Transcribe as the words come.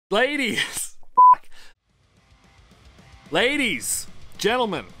Ladies, ladies,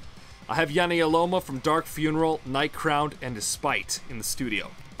 gentlemen, I have Janne Jaloma from Dark Funeral, Night Crowned, and Despite in the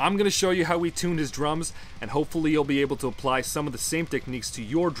studio. I'm going to show you how we tuned his drums, and hopefully you'll be able to apply some of the same techniques to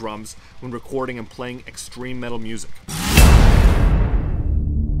your drums when recording and playing extreme metal music.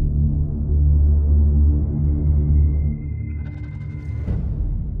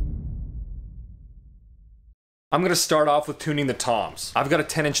 I'm going to start off with tuning the toms. I've got a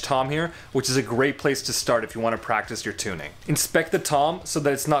 10-inch tom here, which is a great place to start if you want to practice your tuning. Inspect the tom so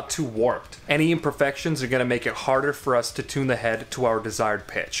that it's not too warped. Any imperfections are going to make it harder for us to tune the head to our desired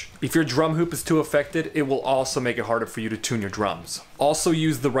pitch. If your drum hoop is too affected, it will also make it harder for you to tune your drums. Also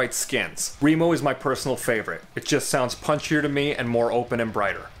use the right skins. Remo is my personal favorite. It just sounds punchier to me and more open and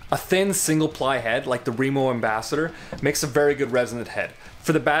brighter. A thin single ply head like the Remo Ambassador makes a very good resonant head.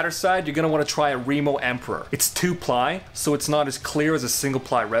 For the batter side, you're going to want to try a Remo Emperor. It's 2-ply, so it's not as clear as a single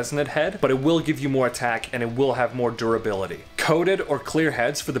ply resonant head, but it will give you more attack and it will have more durability. Coated or clear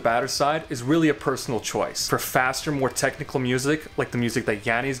heads for the batter side is really a personal choice. For faster, more technical music, like the music that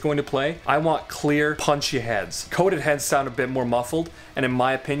Janne is going to play, I want clear, punchy heads. Coated heads sound a bit more muffled, and in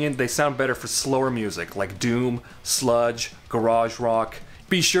my opinion, they sound better for slower music like doom, sludge, garage rock.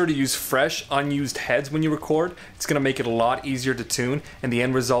 Be sure to use fresh, unused heads when you record. It's going to make it a lot easier to tune, and the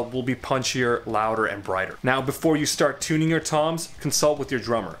end result will be punchier, louder, and brighter. Now, before you start tuning your toms, consult with your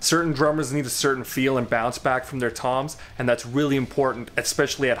drummer. Certain drummers need a certain feel and bounce back from their toms, and that's really important,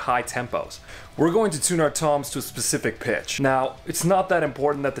 especially at high tempos. We're going to tune our toms to a specific pitch. Now, it's not that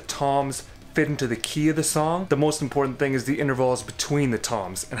important that the toms fit into the key of the song. The most important thing is the intervals between the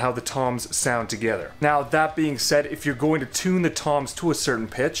toms and how the toms sound together. Now, that being said, if you're going to tune the toms to a certain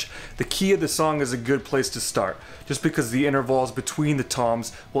pitch, the key of the song is a good place to start, just because the intervals between the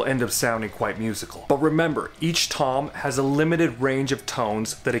toms will end up sounding quite musical. But remember, each tom has a limited range of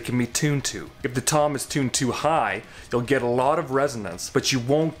tones that it can be tuned to. If the tom is tuned too high, you'll get a lot of resonance, but you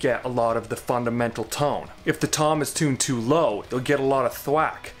won't get a lot of the fundamental tone. If the tom is tuned too low, you'll get a lot of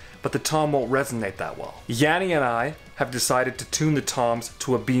thwack, but the tom won't resonate that well. Janne and I have decided to tune the toms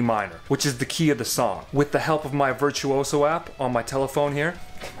to a B minor, which is the key of the song. With the help of my Virtuoso app on my telephone here,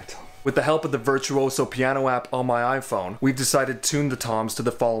 with the help of the Virtuoso piano app on my iPhone, we've decided to tune the toms to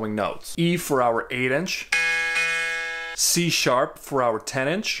the following notes. E for our 8-inch, C sharp for our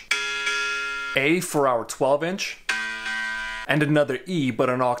 10-inch, A for our 12-inch, and another E but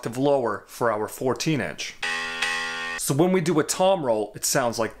an octave lower for our 14-inch. So when we do a tom roll, it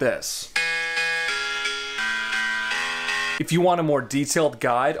sounds like this. If you want a more detailed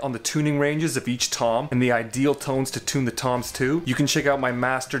guide on the tuning ranges of each tom and the ideal tones to tune the toms to, you can check out my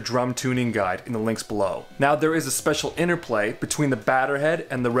master drum tuning guide in the links below. Now, there is a special interplay between the batter head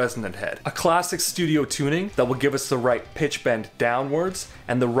and the resonant head. A classic studio tuning that will give us the right pitch bend downwards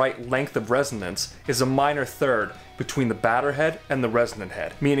and the right length of resonance is a minor third between the batter head and the resonant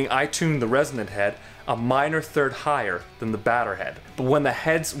head, meaning I tune the resonant head a minor third higher than the batter head. But when the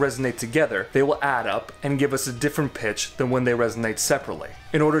heads resonate together, they will add up and give us a different pitch than when they resonate separately.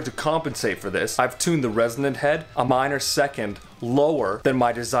 In order to compensate for this, I've tuned the resonant head a minor second lower than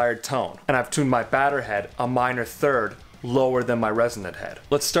my desired tone, and I've tuned my batter head a minor third lower than my resonant head.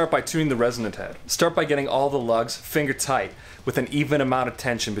 Let's start by tuning the resonant head. Start by getting all the lugs finger tight with an even amount of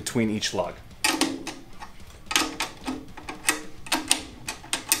tension between each lug.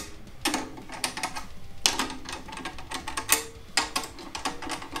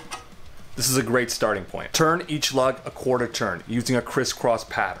 This is a great starting point. Turn each lug a quarter turn using a crisscross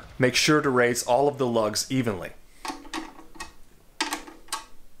pattern. Make sure to raise all of the lugs evenly.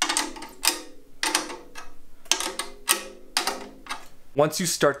 Once you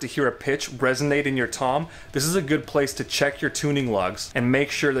start to hear a pitch resonate in your tom, this is a good place to check your tuning lugs and make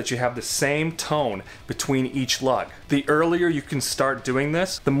sure that you have the same tone between each lug. The earlier you can start doing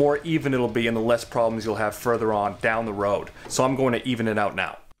this, the more even it'll be and the less problems you'll have further on down the road. So I'm going to even it out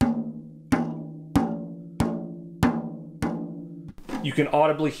now. You can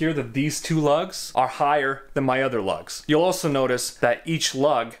audibly hear that these two lugs are higher than my other lugs. You'll also notice that each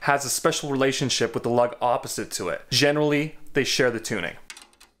lug has a special relationship with the lug opposite to it. Generally, they share the tuning.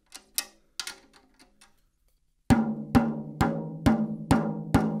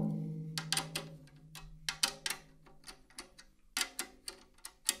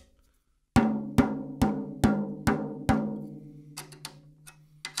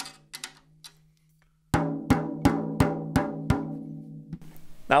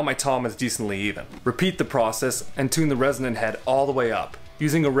 Now my tom is decently even. Repeat the process and tune the resonant head all the way up,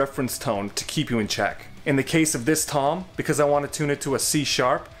 using a reference tone to keep you in check. In the case of this tom, because I want to tune it to a C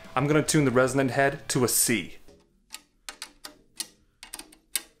sharp, I'm going to tune the resonant head to a C.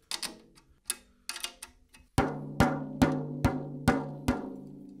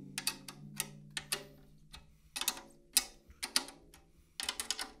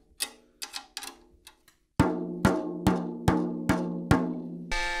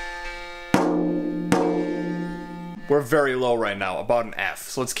 We're very low right now, about an F,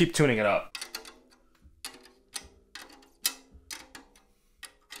 so let's keep tuning it up.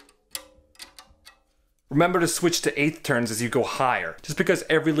 Remember to switch to eighth turns as you go higher, just because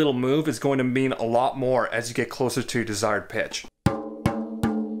every little move is going to mean a lot more as you get closer to your desired pitch.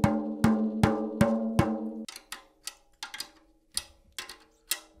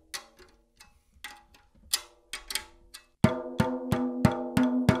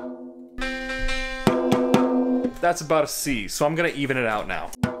 That's about a C, so I'm gonna even it out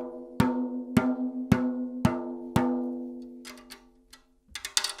now.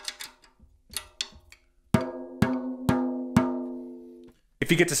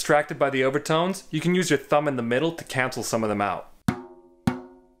 If you get distracted by the overtones, you can use your thumb in the middle to cancel some of them out.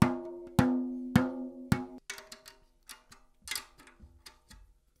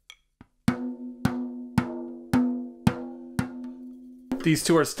 These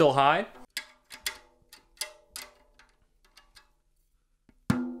two are still high.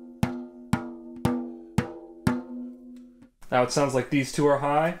 Now it sounds like these two are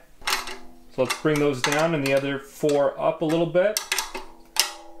high. So let's bring those down and the other four up a little bit.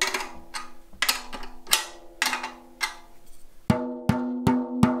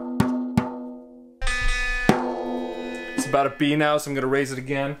 It's about a B now, so I'm going to raise it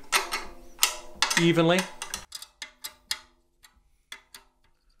again evenly.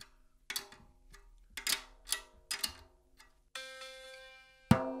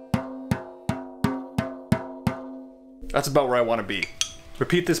 That's about where I want to be.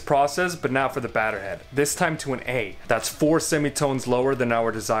 Repeat this process, but now for the batter head. This time to an A. That's 4 semitones lower than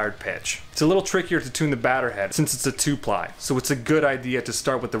our desired pitch. It's a little trickier to tune the batter head since it's a 2-ply, so it's a good idea to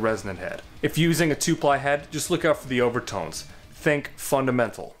start with the resonant head. If using a 2-ply head, just look out for the overtones. Think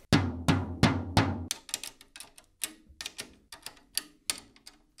fundamental.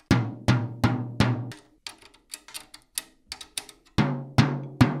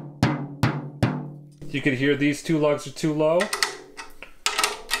 You can hear these two lugs are too low.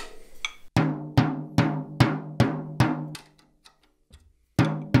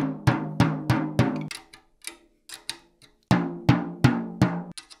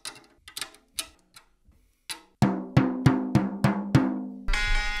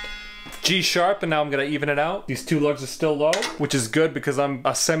 G sharp, and now I'm gonna even it out. These two lugs are still low, which is good because I'm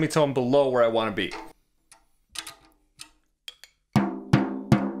a semitone below where I want to be.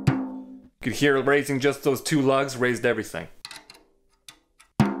 You could hear raising just those two lugs raised everything.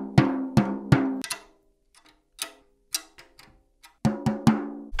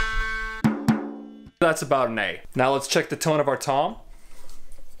 That's about an A. Now let's check the tone of our tom.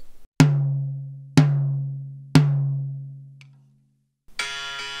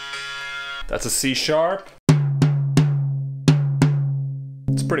 That's a C sharp.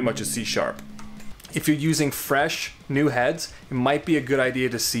 It's pretty much a C sharp. If you're using fresh, new heads, it might be a good idea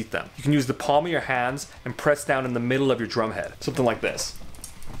to seat them. You can use the palm of your hands and press down in the middle of your drum head. Something like this.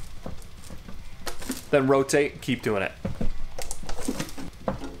 Then rotate and keep doing it.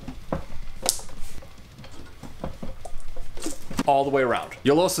 All the way around.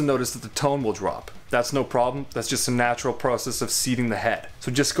 You'll also notice that the tone will drop. That's no problem. That's just a natural process of seating the head.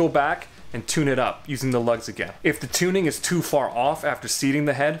 So just go back and tune it up using the lugs again. If the tuning is too far off after seating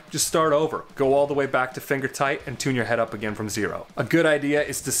the head, just start over. Go all the way back to finger tight and tune your head up again from 0. A good idea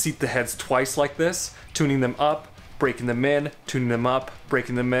is to seat the heads twice like this, tuning them up, breaking them in, tuning them up,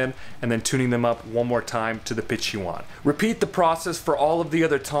 breaking them in, and then tuning them up one more time to the pitch you want. Repeat the process for all of the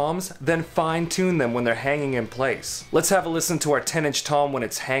other toms, then fine tune them when they're hanging in place. Let's have a listen to our 10-inch tom when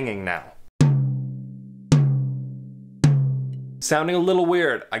it's hanging now. Sounding a little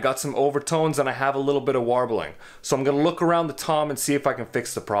weird. I got some overtones and I have a little bit of warbling. So I'm gonna look around the tom and see if I can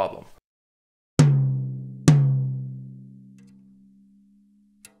fix the problem.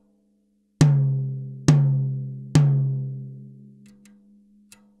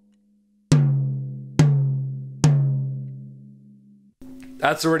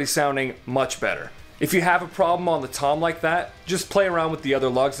 That's already sounding much better. If you have a problem on the tom like that, just play around with the other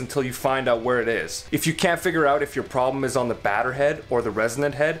lugs until you find out where it is. If you can't figure out if your problem is on the batter head or the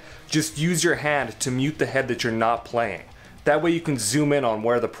resonant head, just use your hand to mute the head that you're not playing. That way you can zoom in on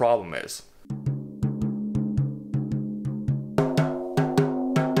where the problem is.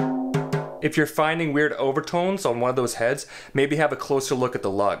 If you're finding weird overtones on one of those heads, maybe have a closer look at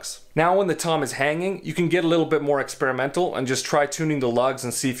the lugs. Now when the tom is hanging, you can get a little bit more experimental and just try tuning the lugs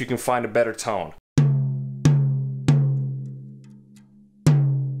and see if you can find a better tone.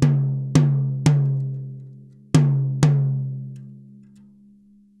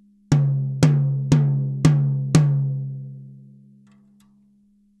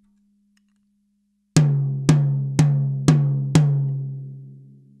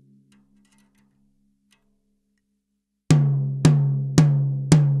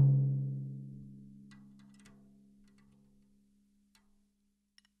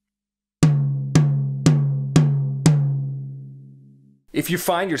 If you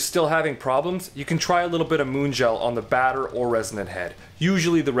find you're still having problems, you can try a little bit of moon gel on the batter or resonant head,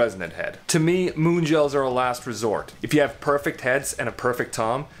 usually the resonant head. To me, moon gels are a last resort. If you have perfect heads and a perfect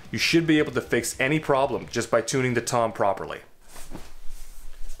tom, you should be able to fix any problem just by tuning the tom properly.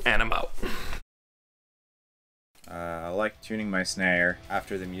 And I'm out. I like tuning my snare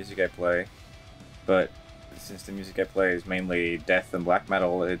after the music I play, but since the music I play is mainly death and black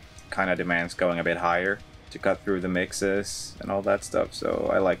metal, it kind of demands going a bit higher to cut through the mixes and all that stuff, so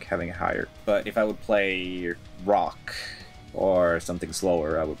I like having it higher. But if I would play rock or something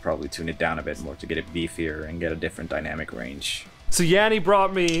slower, I would probably tune it down a bit more to get it beefier and get a different dynamic range. So Janne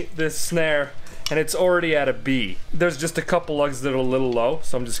brought me this snare and it's already at a B. There's just a couple lugs that are a little low,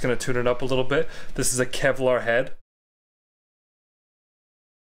 so I'm just gonna tune it up a little bit. This is a Kevlar head.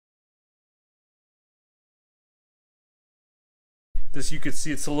 This, you could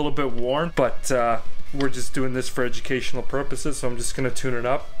see it's a little bit worn, but we're just doing this for educational purposes, so I'm just gonna tune it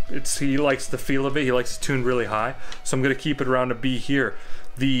up. He likes the feel of it, he likes to tune really high, so I'm gonna keep it around a B here.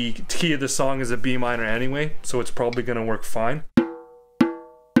 The key of the song is a B minor anyway, so it's probably gonna work fine.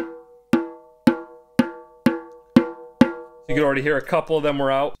 You can already hear a couple of them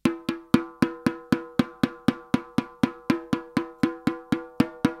were out.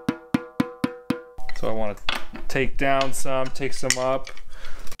 So I want to take down some, take some up.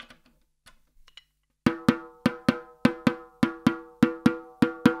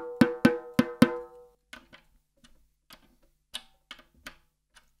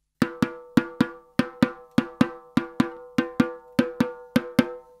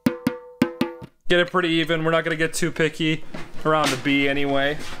 Get it pretty even. We're not going to get too picky around the B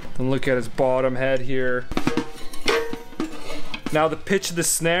anyway. Then look at his bottom head here. Now the pitch of the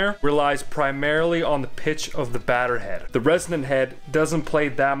snare relies primarily on the pitch of the batter head. The resonant head doesn't play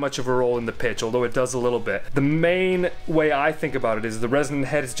that much of a role in the pitch, although it does a little bit. The main way I think about it is the resonant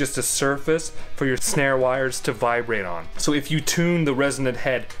head is just a surface for your snare wires to vibrate on. So if you tune the resonant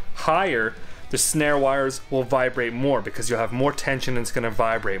head higher, the snare wires will vibrate more because you'll have more tension and it's going to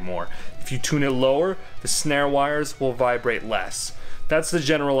vibrate more. If you tune it lower, the snare wires will vibrate less. That's the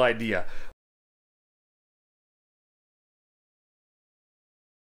general idea.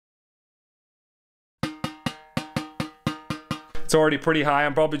 It's already pretty high.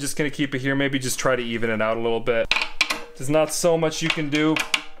 I'm probably just going to keep it here, maybe just try to even it out a little bit. There's not so much you can do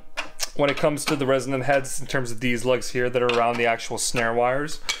when it comes to the resonant heads in terms of these lugs here that are around the actual snare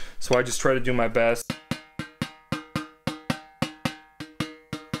wires. So I just try to do my best. You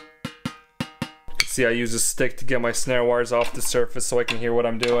can see I use a stick to get my snare wires off the surface so I can hear what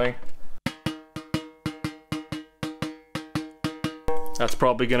I'm doing. That's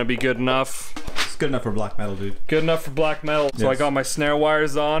probably going to be good enough. It's good enough for black metal, dude. Good enough for black metal. So I got my snare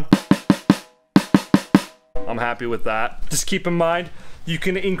wires on. I'm happy with that. Just keep in mind, you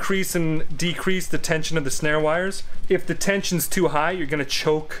can increase and decrease the tension of the snare wires. If the tension's too high, you're gonna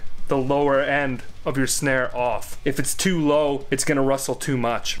choke the lower end of your snare off. If it's too low, it's gonna rustle too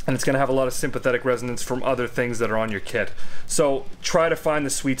much, and it's gonna have a lot of sympathetic resonance from other things that are on your kit. So try to find the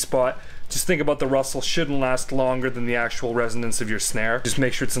sweet spot. Just think about the rustle shouldn't last longer than the actual resonance of your snare. Just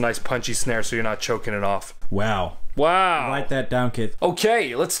make sure it's a nice punchy snare so you're not choking it off. Wow. Wow. Write that down, kid.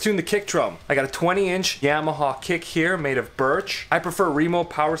 Okay, let's tune the kick drum. I got a 20-inch Yamaha kick here made of birch. I prefer Remo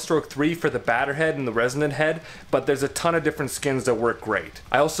Power Stroke 3 for the batter head and the resonant head, but there's a ton of different skins that work great.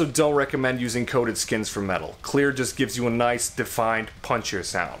 I also don't recommend using coated skins for metal. Clear just gives you a nice, defined, punchier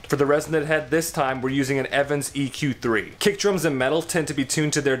sound. For the resonant head this time, we're using an Evans EQ3. Kick drums in metal tend to be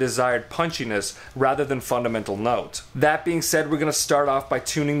tuned to their desired punchiness rather than fundamental note. That being said, we're going to start off by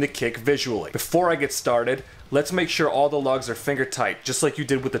tuning the kick visually. Before I get started, let's make sure all the lugs are finger tight, just like you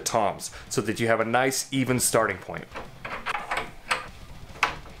did with the toms, so that you have a nice, even starting point.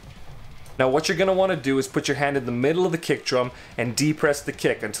 Now what you're going to want to do is put your hand in the middle of the kick drum and depress the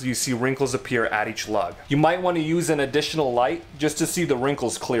kick until you see wrinkles appear at each lug. You might want to use an additional light just to see the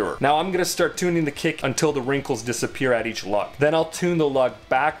wrinkles clearer. Now I'm going to start tuning the kick until the wrinkles disappear at each lug. Then I'll tune the lug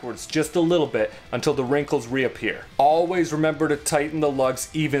backwards just a little bit until the wrinkles reappear. Always remember to tighten the lugs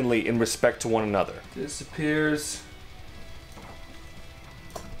evenly in respect to one another. Disappears.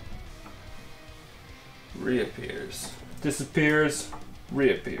 Reappears. Disappears.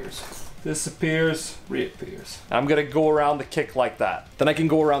 Reappears. Disappears, reappears. I'm gonna go around the kick like that. Then I can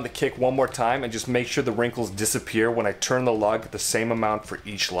go around the kick one more time and just make sure the wrinkles disappear when I turn the lug the same amount for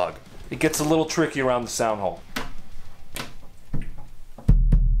each lug. It gets a little tricky around the sound hole.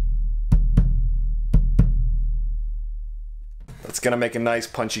 Let's gonna make a nice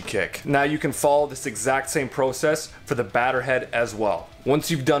punchy kick. Now you can follow this exact same process for the batter head as well.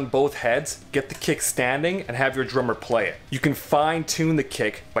 Once you've done both heads, get the kick standing and have your drummer play it. You can fine tune the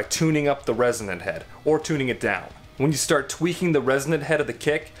kick by tuning up the resonant head or tuning it down. When you start tweaking the resonant head of the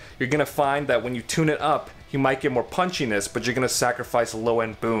kick, you're gonna find that when you tune it up, you might get more punchiness, but you're gonna sacrifice a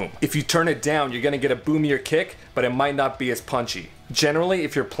low-end boom. If you turn it down, you're gonna get a boomier kick, but it might not be as punchy. Generally,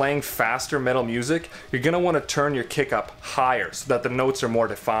 if you're playing faster metal music, you're gonna wanna turn your kick up higher so that the notes are more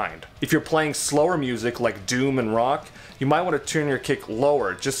defined. If you're playing slower music like doom and rock, you might wanna turn your kick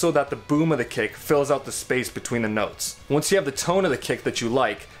lower just so that the boom of the kick fills out the space between the notes. Once you have the tone of the kick that you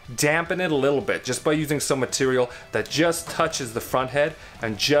like, dampen it a little bit just by using some material that just touches the front head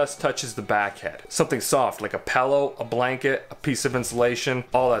and just touches the back head. Something soft like a pillow, a blanket, a piece of insulation,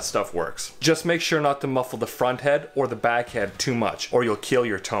 all that stuff works. Just make sure not to muffle the front head or the back head too much or you'll kill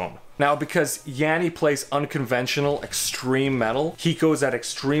your tone. Now, because Janne plays unconventional, extreme metal, he goes at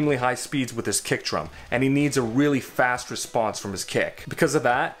extremely high speeds with his kick drum, and he needs a really fast response from his kick. Because of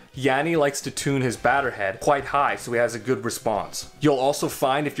that, Janne likes to tune his batter head quite high so he has a good response. You'll also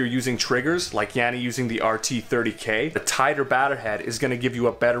find if you're using triggers, like Janne using the RT30K, the tighter batter head is going to give you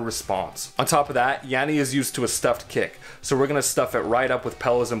a better response. On top of that, Janne is used to a stuffed kick, so we're going to stuff it right up with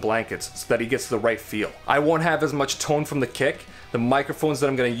pillows and blankets so that he gets the right feel. I won't have as much tone from the kick. The microphones that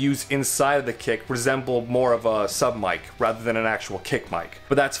I'm going to use inside of the kick resemble more of a sub mic rather than an actual kick mic.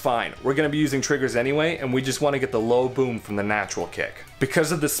 But that's fine. We're going to be using triggers anyway, and we just want to get the low boom from the natural kick.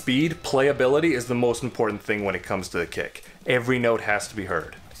 Because of the speed, playability is the most important thing when it comes to the kick. Every note has to be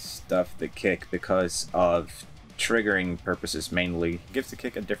heard. Stuff the kick because of triggering purposes mainly. It gives the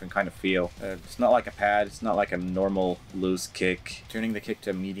kick a different kind of feel. It's not like a pad, it's not like a normal loose kick. Tuning the kick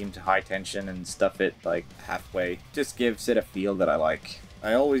to medium to high tension and stuff it like halfway just gives it a feel that I like.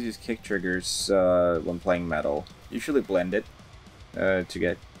 I always use kick triggers when playing metal. Usually blend it to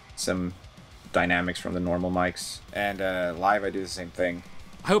get some dynamics from the normal mics. And live I do the same thing.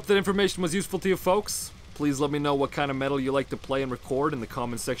 I hope that information was useful to you folks. Please let me know what kind of metal you like to play and record in the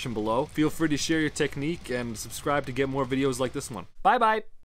comment section below. Feel free to share your technique and subscribe to get more videos like this one. Bye bye!